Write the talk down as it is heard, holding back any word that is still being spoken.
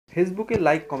ফেসবুকে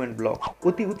like comment block.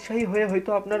 অতি উৎসাহী হয়ে হয়তো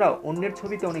আপনারা অন্যের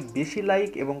ছবিতে অনেক বেশি লাইক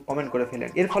এবং কমেন্ট করে ফেলেন।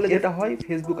 এর ফলে যেটা হয়,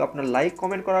 ফেসবুক আপনার লাইক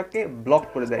কমেন্ট করাকে ব্লক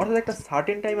করে দেয়। অর্থাৎ একটা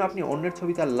সার্টেন টাইমে আপনি অন্যের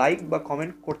ছবিতে লাইক বা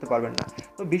কমেন্ট করতে পারবেন না।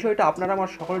 তো বিষয়টা আপনার আমার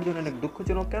সকলের জন্য অনেক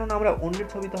দুঃখজনক, কেননা আমরা অন্যের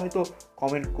ছবিতে হয়তো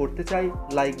কমেন্ট করতে চাই,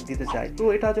 লাইক দিতে চাই। তো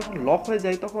এটা যখন লক হয়ে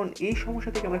যায় তখন এই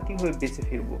সমস্যা থেকে আমরা কীভাবে বেঁচে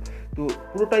ফিরবো, তো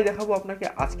পুরোটাই দেখাবো আপনাকে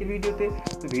আজকের ভিডিওতে।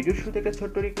 তো ভিডিওর শুরুতে একটা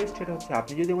ছোট্ট রিকোয়েস্ট, সেটা হচ্ছে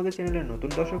আপনি যদি আমাদের চ্যানেলের নতুন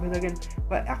দর্শক হয়ে থাকেন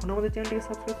বা এখন আমাদের চ্যানেলটিকে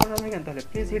সাবস্ক্রাইব করে না থাকেন, তাহলে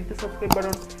please hit the subscribe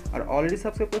button. R already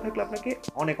subscribe করে থাকলে আপনাকে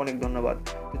অনেক অনেক ধন্যবাদ।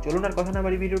 তো চলুন আর কথা না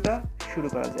বাড়ি ভিডিওটা শুরু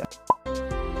করা যাক।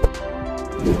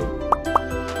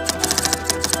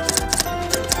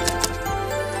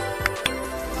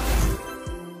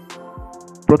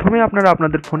 প্রথমে আপনারা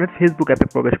আপনাদের ফোনের ফেসবুক অ্যাপে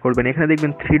প্রবেশ করবেন। এখানে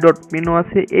দেখবেন 3 ডট মেনু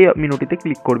আছে, এই মেনুটিতে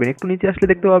ক্লিক করবেন। একটু নিচে আসলে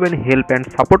দেখতে পাবেন হেল্প অ্যান্ড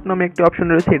সাপোর্ট নামে একটি অপশন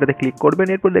রয়েছে, এটাতে ক্লিক করবেন।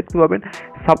 এরপর দেখতে পাবেন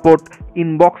সাপোর্ট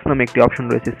ইনবক্স নামে একটি অপশন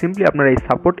রয়েছে। সিম্পলি আপনারা এই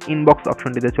সাপোর্ট ইনবক্স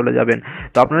অপশনটিতে চলে যাবেন।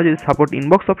 তো আপনারা যদি সাপোর্ট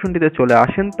ইনবক্স অপশনটিতে চলে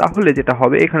আসেন, তাহলে যেটা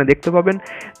হবে এখানে দেখতে পাবেন,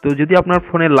 তো যদি আপনার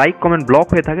ফোনে লাইক কমেন্ট ব্লক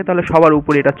হয়ে থাকে তাহলে সবার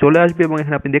উপরে এটা চলে আসবে এবং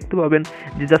এখানে আপনি দেখতে পাবেন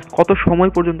যে জাস্ট কত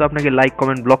সময় পর্যন্ত আপনাকে লাইক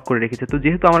কমেন্ট ব্লক করে রেখেছে। তো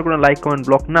যেহেতু আমার কোনো লাইক কমেন্ট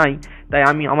ব্লক নাই, তাই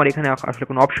আমার এখানে আসলে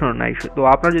কোনো অপশনও নাই। তো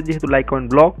আপনার যেহেতু লাইক কমেন্ট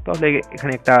ব্লক, তাহলে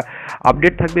এখানে একটা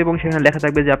আপডেট থাকবে এবং সেখানে লেখা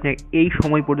থাকবে যে আপনি এই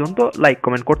সময় পর্যন্ত লাইক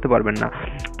কমেন্ট করতে পারবেন না।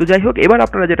 তো যাই হোক, এবার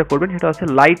আপনারা যেটা করবেন সেটা হচ্ছে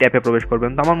লাইট অ্যাপে প্রবেশ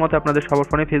করবেন। তো আমার মতে আপনাদের সবার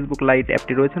ফোনে ফেসবুক লাইট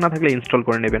অ্যাপটি রয়েছে, না থাকলে ইনস্টল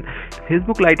করে নেবেন।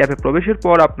 ফেসবুক লাইট অ্যাপে প্রবেশের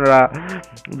পর আপনারা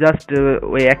জাস্ট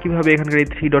ওই একইভাবে এখানকার এই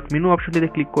 3 ডট মেনু অপশনটিতে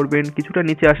ক্লিক করবেন। কিছুটা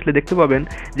নিচে আসলে দেখতে পাবেন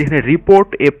যেখানে রিপোর্ট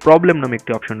এ প্রবলেম নামে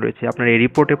একটি অপশন রয়েছে। আপনারা এই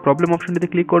রিপোর্ট এ প্রবলেম অপশনটিতে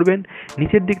ক্লিক করবেন।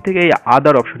 নিচের দিক থেকে এই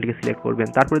আদার অপশনটিকে সিলেক্ট করবেন।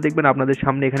 তারপরে দেখবেন আপনাদের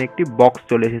সামনে এখানে একটি বক্স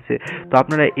চলে এসেছে। তো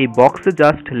আপনারা এই বক্সে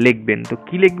জাস্ট লিখবেন। তো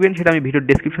কি লিখবেন সেটা আমি ভিডিওর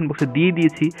ডেসক্রিপশন বক্সে দিয়ে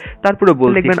দিয়েছি। তারপরে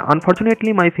লিখবেন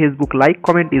unfortunately my Facebook like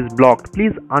comment is blocked,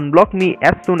 please unblock me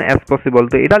as soon as possible.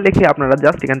 তো এটা লিখে আপনারা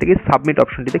জাস্ট এখান থেকে সাবমিট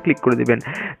অপশনটিতে ক্লিক করে দেবেন।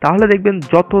 তাহলে দেখবেন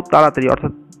যত তাড়াতাড়ি,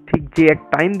 অর্থাৎ ঠিক যে এক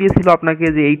টাইম দিয়েছিল আপনাকে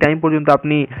যে এই টাইম পর্যন্ত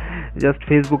আপনি জাস্ট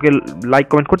ফেসবুকে লাইক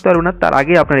কমেন্ট করতে পারবেন না, তার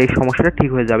আগে আপনার এই সমস্যাটা ঠিক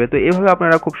হয়ে যাবে। তো এভাবে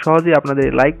আপনারা খুব সহজেই আপনাদের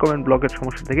লাইক কমেন্ট ব্লকের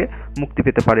সমস্যা থেকে মুক্তি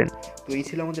পেতে পারেন। তো এই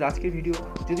ছিল আমাদের আজকের ভিডিও।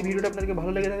 যদি ভিডিওটা আপনাদেরকে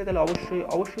ভালো লেগে থাকে তাহলে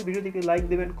অবশ্যই ভিডিওটিকে লাইক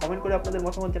দেবেন, কমেন্ট করে আপনাদের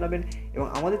মতামত জানাবেন এবং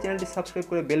আমাদের চ্যানেলটি সাবস্ক্রাইব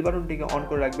করে বেল বাটনটিকে অন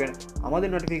করে রাখবেন আমাদের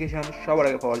নোটিফিকেশন সবার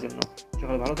আগে পাওয়ার জন্য।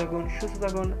 সকালে ভালো থাকুন, সুস্থ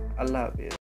থাকুন, আল্লাহ হাফেজ।